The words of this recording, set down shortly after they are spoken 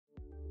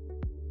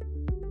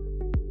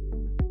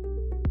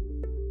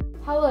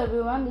Hello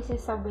everyone, this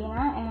is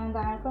Sabrina and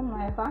I am from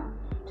Noiva.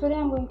 Today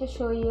I'm going to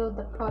show you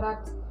the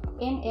product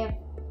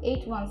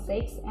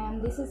NF-816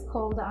 and this is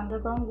called the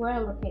underground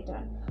wire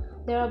locator.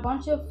 There are a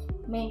bunch of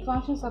main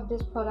functions of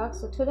this product,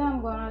 so today I'm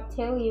going to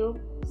tell you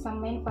some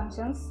main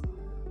functions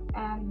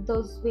and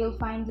those will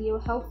find you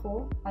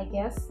helpful, I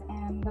guess.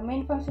 And the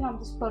main function of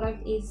this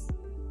product is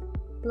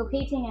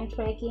locating and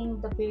tracking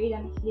the buried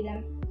and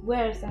hidden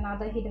wires and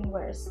other hidden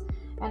wires,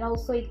 and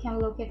also it can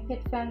locate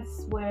pet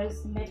fence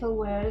wires, metal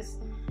wires,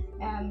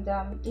 and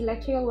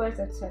electrical wires,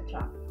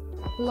 etc.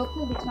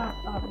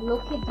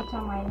 Locate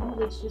determining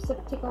which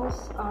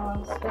receptacles are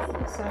on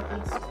specific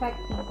circuits, track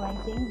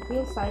pinpointing,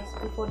 drill sites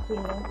before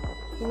drilling,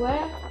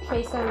 wire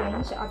tracer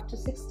range up to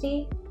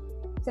 60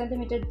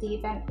 cm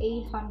deep and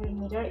 800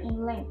 m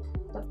in length.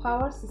 The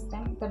power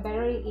system, the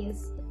battery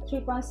is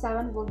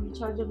 3.7 volt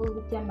rechargeable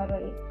lithium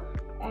battery.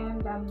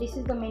 And this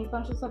is the main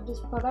functions of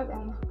this product,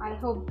 and I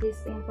hope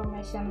this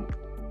information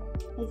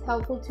is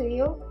helpful to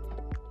you.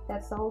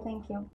 That's all. Thank you.